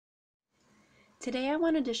Today I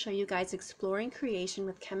wanted to show you guys exploring creation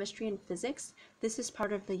with chemistry and physics. This is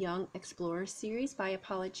part of the Young Explorers series by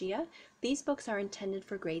Apologia. These books are intended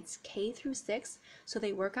for grades K through 6, so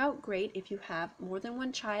they work out great if you have more than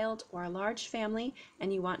one child or a large family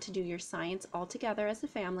and you want to do your science all together as a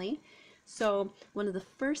family. So one of the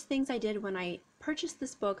first things I did when I purchased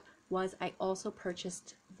this book was I also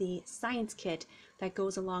purchased the science kit that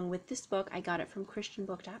goes along with this book. I got it from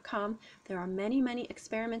christianbook.com. There are many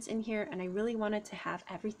experiments in here, and I really wanted to have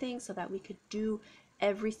everything so that we could do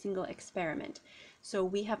every single experiment. So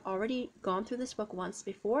we have already gone through this book once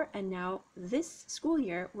before, and now this school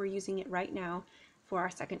year we're using it right now for our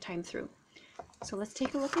second time through. So let's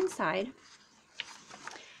take a look inside.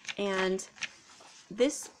 And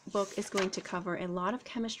this book is going to cover a lot of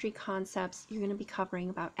chemistry concepts. You're going to be covering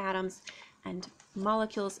about atoms and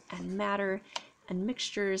molecules and matter and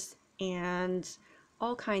mixtures and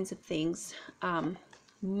all kinds of things.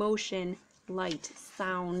 Motion, light,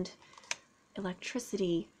 sound,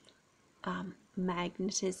 electricity,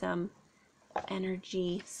 magnetism,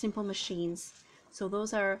 energy, simple machines. So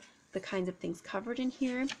those are the kinds of things covered in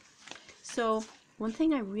here. So one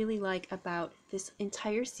thing I really like about this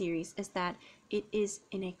entire series is that it is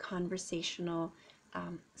in a conversational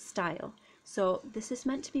style. So this is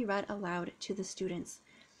meant to be read aloud to the students,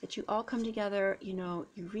 that you all come together, you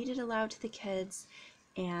read it aloud to the kids,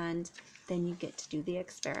 and then you get to do the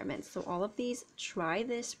experiments. So all of these try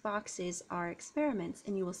this boxes are experiments,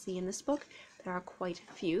 and you will see in this book there are quite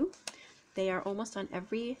a few. They are almost on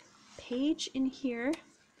every page in here.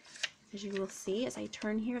 As you will see as I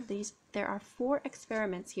turn here, there are 4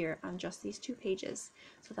 experiments here on just these 2 pages.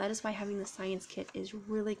 So that is why having the science kit is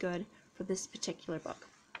really good for this particular book.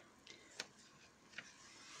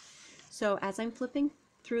 So as I'm flipping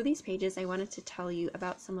through these pages, I wanted to tell you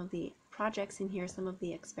about some of the projects in here, some of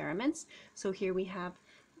the experiments. So here we have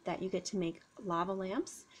that you get to make lava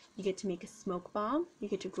lamps, you get to make a smoke bomb, you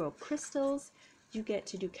get to grow crystals, you get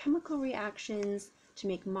to do chemical reactions to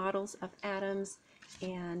make models of atoms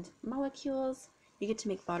and molecules, you get to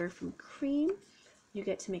make butter from cream, you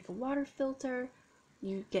get to make a water filter,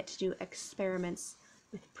 you get to do experiments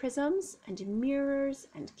with prisms and mirrors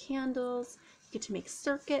and candles, you get to make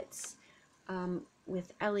circuits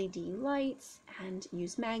with LED lights and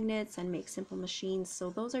use magnets and make simple machines. So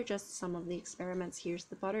those are just some of the experiments. Here's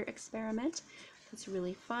the butter experiment. It's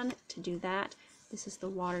really fun to do that. This is the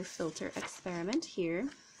water filter experiment here.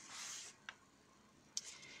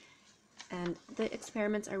 And the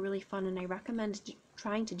experiments are really fun, and I recommend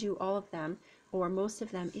trying to do all of them, or most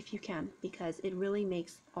of them if you can, because it really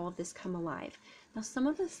makes all of this come alive. Now some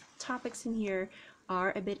of the topics in here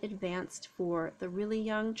are a bit advanced for the really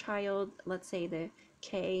young child, let's say the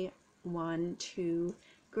K1, 2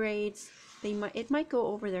 grades. It might go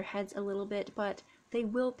over their heads a little bit, but they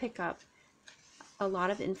will pick up a lot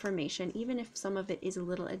of information. Even if some of it is a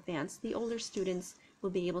little advanced, the older students will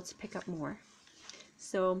be able to pick up more.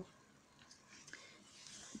 So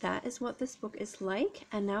that is what this book is like,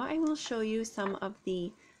 and now I will show you some of the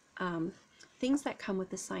things that come with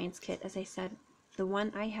the science kit. As I said, the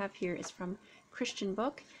one I have here is from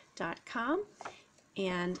christianbook.com,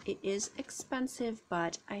 and it is expensive,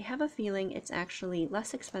 but I have a feeling it's actually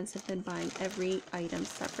less expensive than buying every item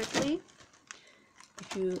separately.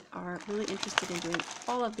 If you are really interested in doing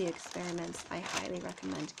all of the experiments, I highly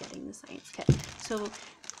recommend getting the science kit. So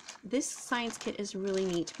this science kit is really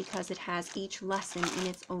neat because it has each lesson in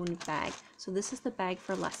its own bag. So this is the bag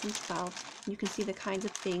for lesson 12. You can see the kinds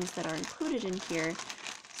of things that are included in here.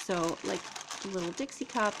 So like a little Dixie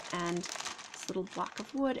cup and this little block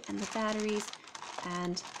of wood and the batteries,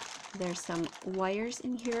 and there's some wires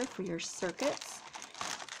in here for your circuits.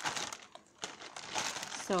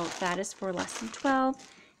 So that is for lesson 12,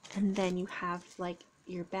 and then you have like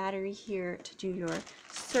your battery here to do your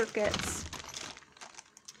circuits.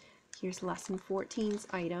 Here's lesson 14's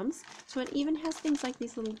items. So it even has things like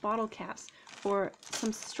these little bottle caps or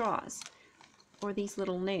some straws or these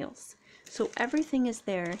little nails. So everything is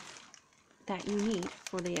there that you need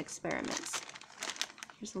for the experiments.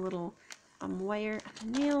 Here's a little wire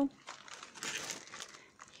and a nail.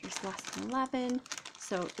 Here's lesson 11.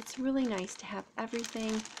 So it's really nice to have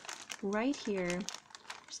everything right here.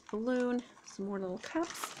 There's a balloon, some more little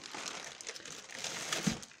cups,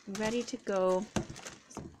 ready to go.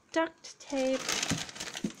 Duct tape,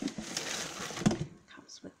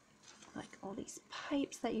 comes with like all these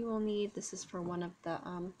pipes that you will need. This is for one of the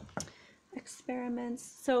experiments.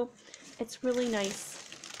 So it's really nice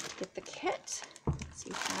with the kit, so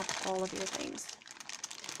you have all of your things.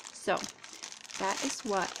 So that is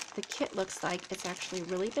what the kit looks like. It's actually a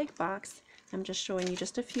really big box. I'm just showing you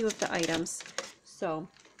just a few of the items. So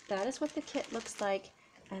that is what the kit looks like,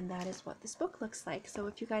 and that is what this book looks like. So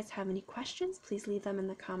if you guys have any questions, please leave them in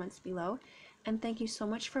the comments below. And thank you so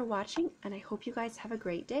much for watching, and I hope you guys have a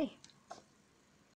great day.